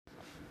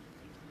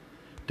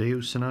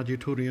Deus in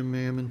adiutorium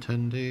meam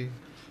intende,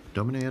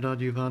 Domine ad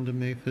adiuvandum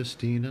me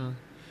festina,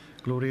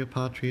 Gloria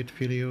Patri et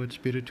Filio et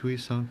Spiritui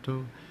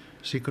Sancto,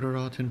 sic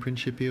erat in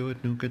principio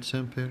et nunc et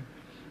semper,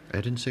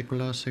 et in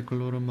saecula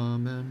saeculorum.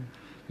 Amen.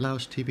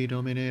 Laus tibi,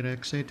 Domine,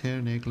 rex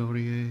aeternae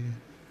gloriae.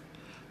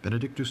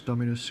 Benedictus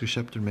Dominus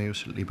susceptor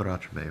meus et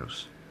liberator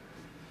meus.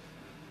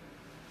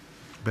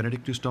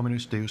 Benedictus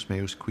Dominus Deus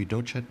meus, qui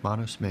docet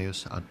manus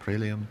meus ad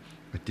prelium,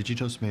 et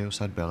digitos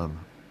meus ad bellum.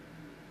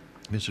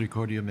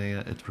 Misericordia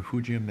mea et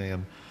refugium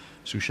meum,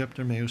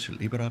 susceptor meus et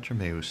liberator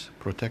meus,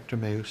 protector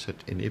meus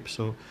et in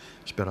ipso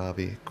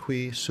speravi,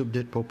 qui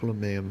subdit populum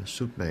meum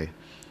sub me.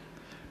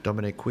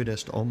 Domine, quid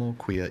est homo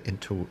quia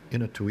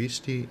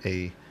inatuisti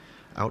e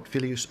aut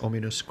filius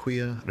hominus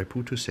quia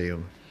reputus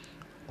eum.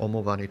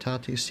 Homo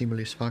vanitatis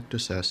similis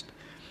factus est,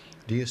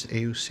 dies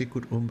eius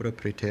sicut umbra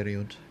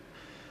praeteriunt.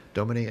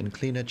 Domine,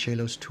 inclina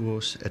celos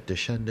tuos et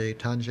descende,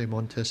 tange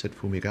montes et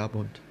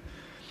fumigabunt.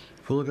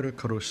 Fulgere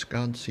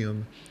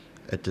coruscantium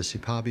et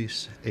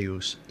dissipabis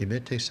eius,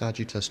 imitte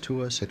sagittas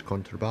tuas et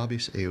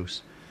conturbabis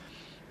eius.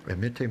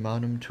 Emitte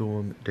manum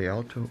tuum de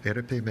alto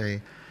eripe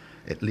me,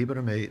 et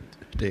libera me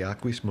de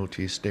aquis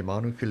multis, de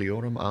manu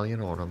filiorum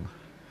alienorum.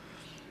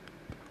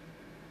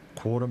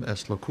 Quorum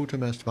est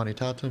locutum est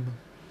vanitatum,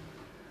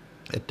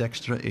 et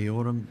dextra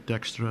eorum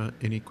dextra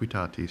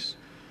iniquitatis.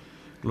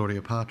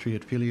 Gloria Patri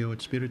et Filio et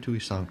Spiritui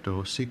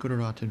Sancto, sic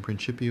erat in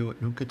principio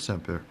et nunc et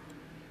semper,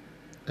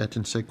 et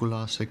in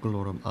saecula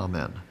saeculorum.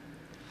 Amen.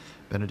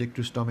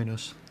 Benedictus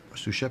Dominus,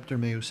 susceptor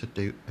meus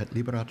et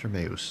liberator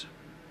meus.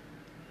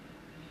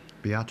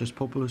 Beatus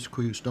populus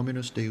cuius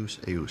Dominus Deus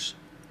eius.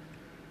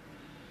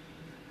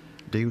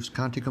 Deus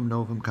canticum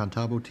novum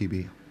cantabo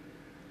tibi,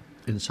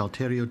 in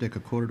salterio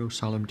decacordo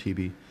salem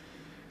tibi,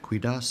 qui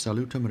das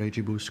salutum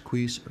regibus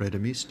quis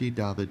redemisti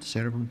David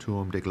servum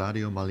tuum de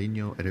gladio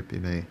maligno eripe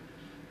me,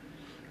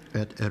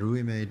 et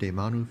erui me de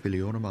manu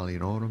filiorum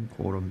alienorum,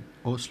 quorum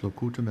os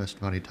locutum est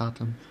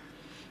vanitatum,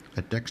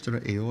 et dextra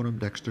eorum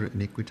dextra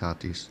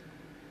iniquitatis,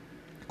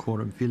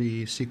 quorum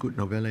filii sicut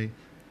novelle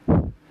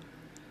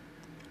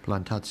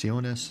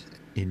plantationes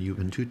in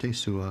juventute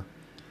sua,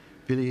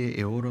 filii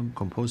eorum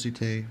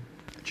composite,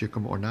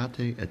 circum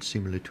ornate et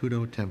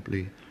similitudo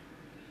templi,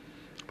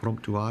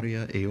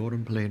 promptuaria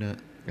eorum plena,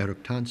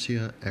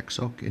 eructantia ex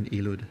hoc in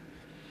illud,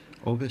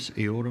 ovis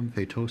eorum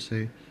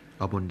fetose,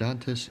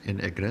 abundantes in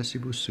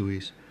egressibus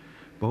suis,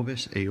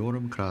 bovis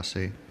eorum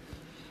crasse,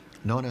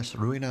 non est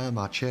ruina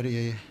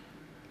macerie,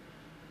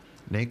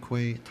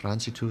 neque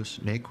transitus,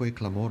 neque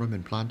clamorum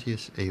in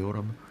plantius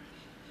eorum,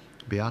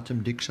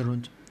 beatum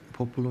dixerunt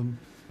populum,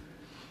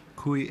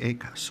 cui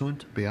ec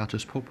sunt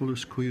beatus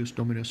populus cuius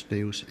Dominus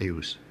Deus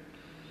eius.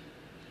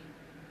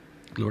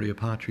 Gloria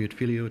Patri et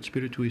Filio et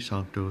Spiritui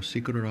Sancto,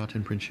 sic erat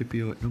in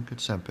principio et nunc et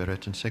semper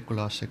et in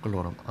saecula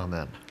saeculorum.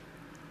 Amen.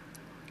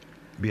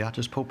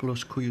 Beatus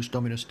populus cuius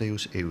Dominus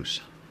Deus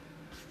eius.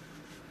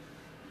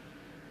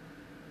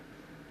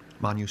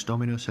 Magnus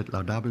Dominus et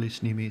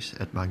laudabilis nimis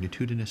et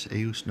magnitudinis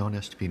eius non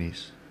est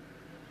finis.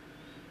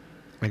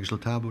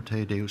 Exultabo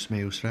te Deus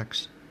meus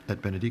rex,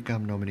 et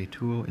benedicam nomine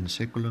tuo in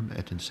saeculum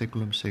et in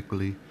saeculum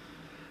saeculi,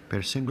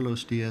 per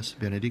singulos dies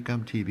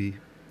benedicam tibi,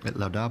 et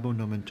laudabo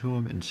nomen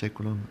tuum in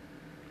saeculum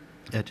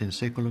et in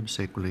saeculum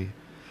saeculi.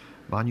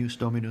 Magnus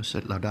Dominus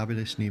et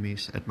laudabilis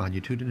nimis et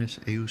magnitudinis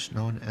eius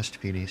non est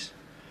finis.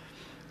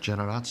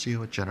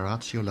 Generatio et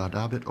generatio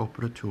laudabit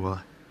opera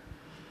tua,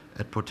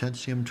 et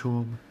potentiam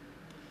tuum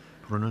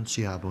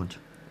pronunciabunt.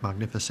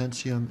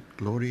 Magnificentiam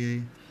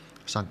gloriae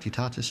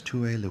sanctitatis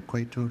tuae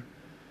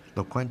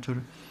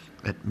loquentur,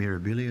 et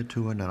mirabilia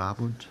tua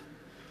narrabunt,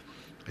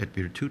 et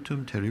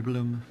virtutum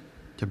terribilium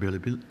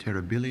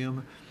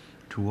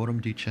tuorum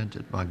dicent,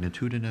 et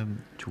magnitudinem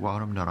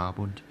tuarum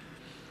narrabunt.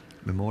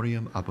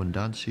 Memoriam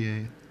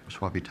abundantiae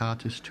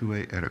suavitatis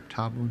tuae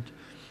eructabunt,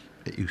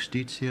 et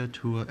justitia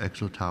tua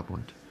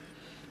exultabunt.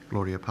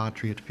 Gloria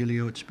Patri et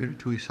Filio et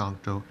Spiritui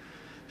Sancto,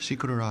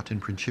 sic erat in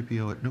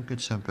principio et nunc et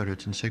semper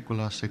et in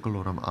saecula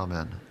saeculorum.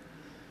 Amen.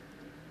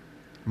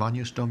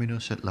 Magnus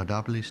Dominus et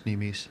laudabilis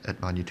nimis et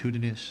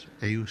magnitudinis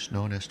eius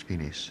non est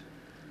finis.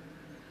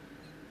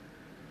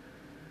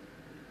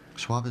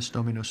 Suavis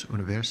Dominus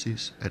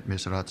universis et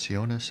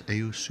miserationes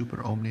eius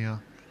super omnia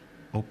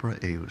opera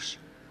eius.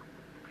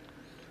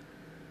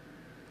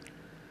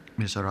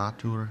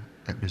 Miseratur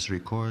et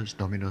misericors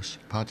Dominus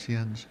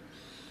patiens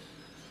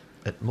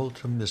et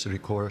multum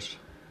misericors.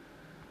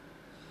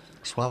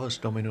 Suavis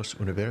Dominus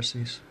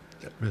universis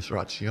et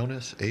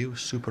miserationes eius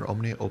super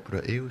omnia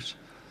opera eius.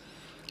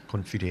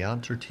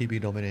 Confideantur tibi,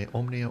 Domine,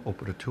 omnia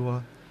opera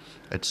tua,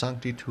 et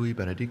sancti tui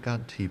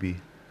benedicant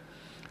tibi.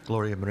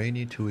 Gloriam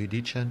regni tui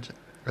dicent,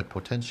 et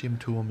potentiam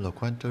tuum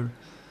loquentur,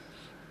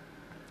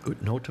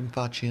 ut notum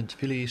facient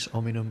filiis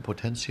hominum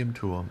potentiam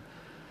tuum,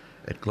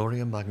 et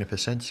gloriam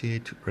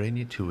magnificentiae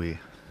regni tui,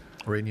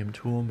 regnum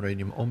tuum,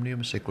 regnum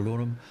omnium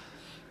saeculorum,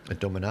 et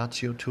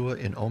dominatio tua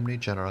in omni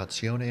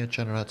generatione et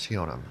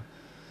generationem.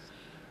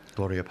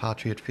 Gloria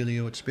Patri et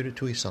Filio et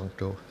Spiritui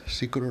Sancto,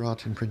 sic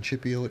in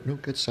principio et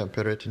nunc et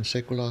semper et in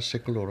saecula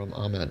saeculorum.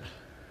 Amen.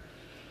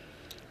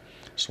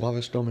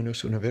 Suavis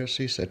Dominus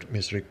universis et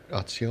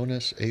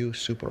misericordiationes eius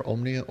super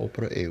omnia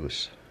opera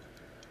eius.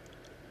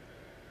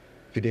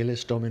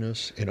 Fidelis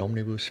Dominus in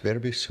omnibus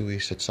verbis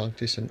suis et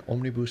sanctis in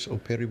omnibus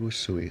operibus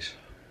suis.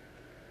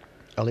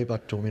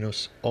 Alebat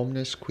Dominus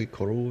omnes qui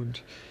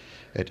corruunt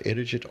et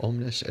erigit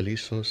omnes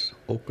elisos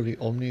oculi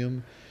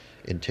omnium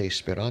in te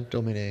sperant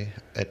Domine,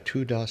 et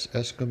tu das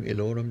escum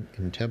illorum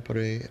in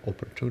tempore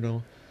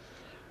opportuno,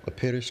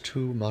 operis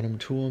tu manum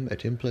tuum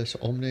et imples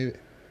omne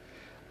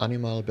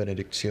animal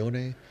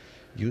benedictione,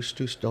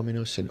 justus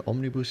Dominus in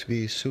omnibus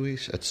viis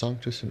suis et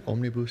sanctus in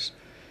omnibus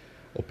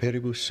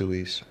operibus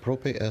suis,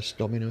 prope est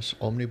Dominus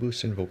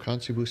omnibus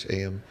invocantibus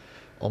eam,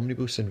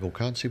 omnibus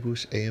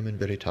invocantibus eam in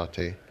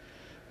veritate,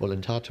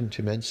 voluntatem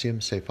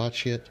timentium se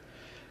faciet,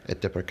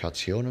 et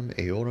deprecationem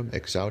eorum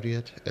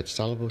exaudiet, et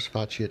salvos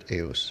faciet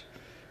eus.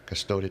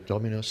 Custodit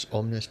Dominus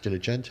omnes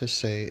diligentes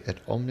se, et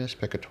omnes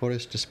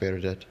peccatoris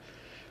disperidet,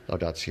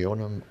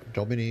 laudationem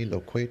Domini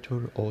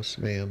loquetur os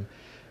meum,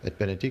 et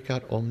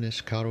benedicat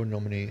omnes caro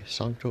nomini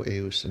sancto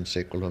eius in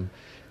saeculum,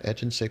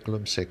 et in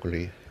saeculum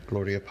saeculi.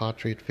 Gloria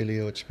Patri et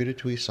Filio et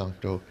Spiritui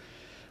Sancto,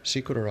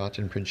 sic ut erat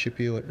in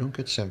principio et nunc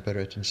et semper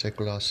et in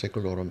saecula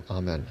saeculorum.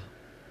 Amen.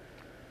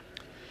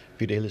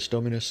 Fidelis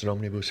Dominus in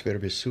omnibus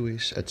verbis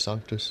suis et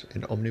sanctus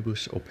in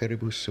omnibus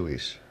operibus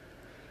suis.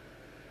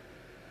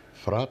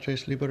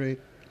 Fratres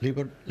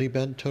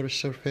libentur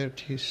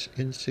serfertis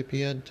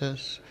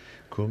incipientes,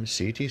 cum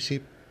si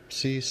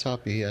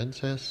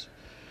sapientes,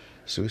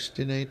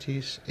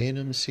 sustinetis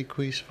enum si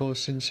quis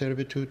vos in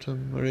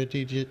servitutum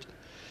redigit,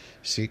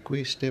 si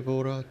quis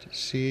devorat,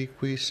 si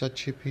quis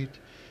accipit,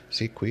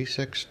 si quis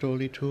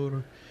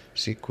extolitur,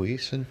 si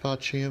quis in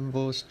faciem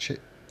vos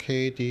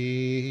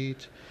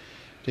cedit.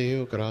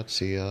 Deo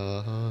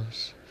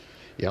gratias.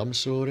 Iam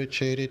sore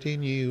cedit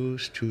in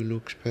ius tu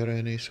lux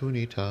perennis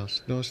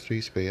unitas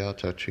nostris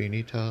beata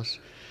trinitas,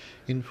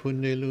 in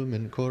funde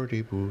lumen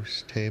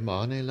cordibus, te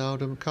mane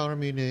laudum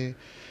carmine,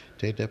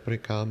 te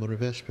deprecamur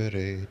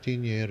vespere,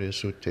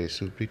 digneris ut te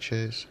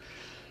supplices,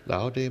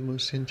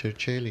 laudemus inter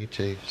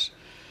celites,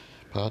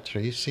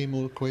 Patris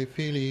simulque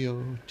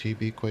Filio,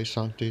 tibique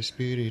Sancte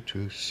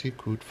Spiritus,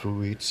 sic ut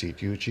fuit sit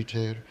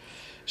iuciter,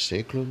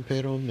 saeclum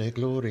per omne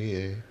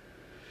gloriae.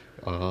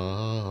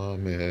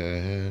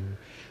 Amen.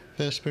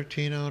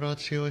 Vespertina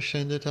oratio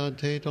ascendet ad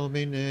te,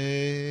 Domine,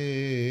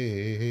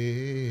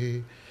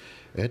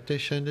 et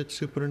descendet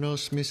super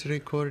nos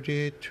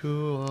misericordiae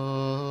tua.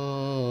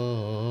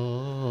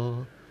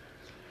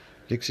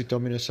 Dixit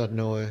Dominus ad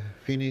Noe,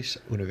 finis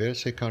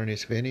universae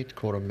carnis venit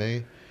coram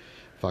me,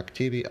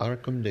 factivi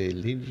arcum de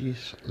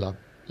ligis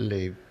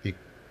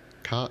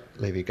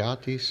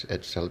levigatis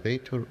et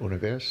salvetur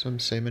universum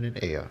semen in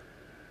ea.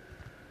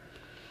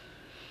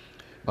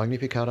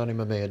 Magnificat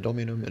anima mea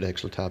Dominum et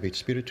exultavit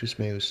spiritus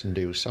meus in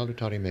Deus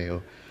salutari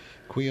meo,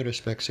 quia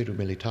respexit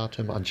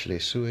humilitatem ancile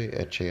sue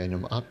et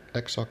caenum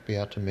ex hoc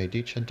beatum me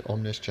dicent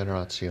omnes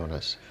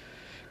generationes,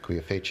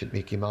 quia fecit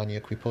mihi mania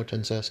qui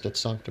potens est et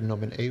sanctum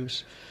nomen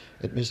eius,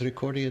 et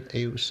misericordia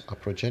eius a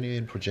progenie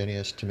in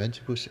progenies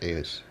timentibus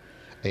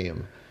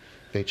eam,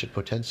 fecit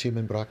potentium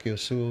in brachio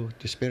suo,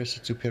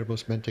 dispersit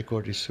superbos mente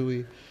cordis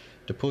sui,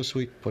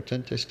 deposuit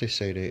potentes de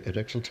sede et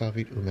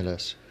exultavit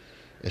humiles,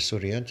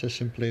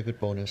 esurientes implevit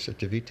bonus et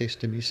divites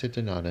demisit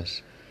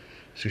inanes,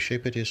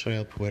 suscepit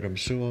Israel puerum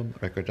suum,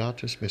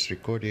 recordatus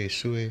misericordiae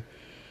sue,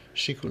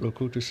 sic ut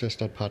locutus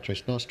est ad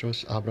patres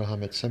nostros,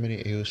 Abraham et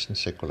semini eius in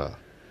saecula.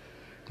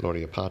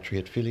 Gloria Patri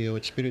et Filio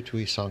et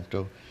Spiritui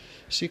Sancto,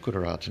 sic ut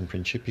erat in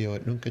principio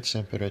et nunc et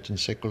semper et in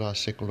saecula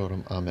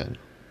saeculorum. Amen.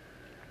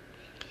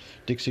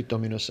 Dixit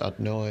Dominus ad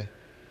Noe,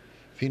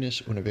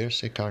 finis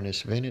universae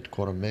carnis venit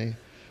coram me,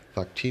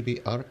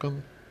 factibi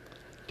arcum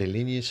de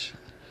lignis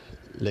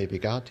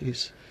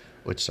levigatis,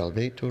 ut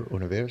salvetur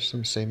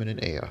universum semen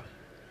in ea.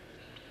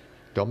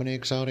 Domine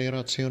exaure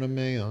rationem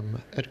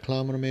meam, et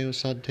clamor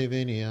meus ad te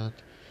veniat.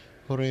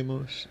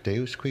 Oremus,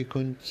 Deus qui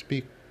cum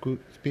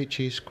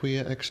species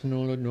quia ex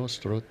nullo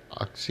nostro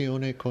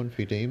actione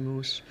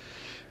confidemus,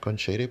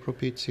 concede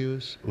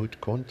propitius, ut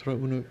contra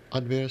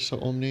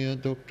adversa omnia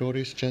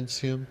doctoris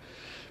gentium,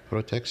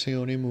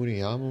 protectionem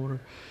uniamur,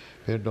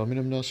 per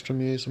Dominum nostrum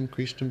Iesum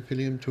Christum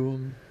Filium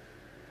Tuum,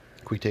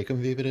 qui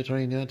tecum vivit et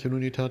regnat in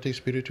unitate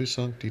Spiritus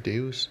Sancti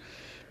Deus,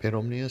 per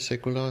omnia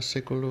saecula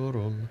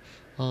saeculorum.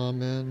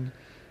 Amen.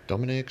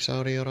 Domine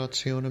exaure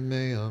orationem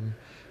meam,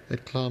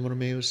 et clamor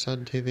meus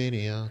ad te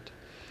veniat.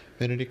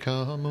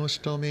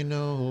 Benedicamus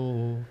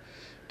Domino,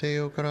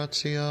 Deo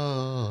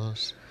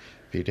gratias.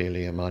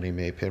 Fidelium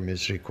anime per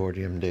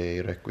misericordiam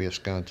Dei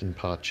requiescant in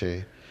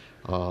pace.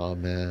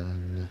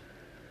 Amen.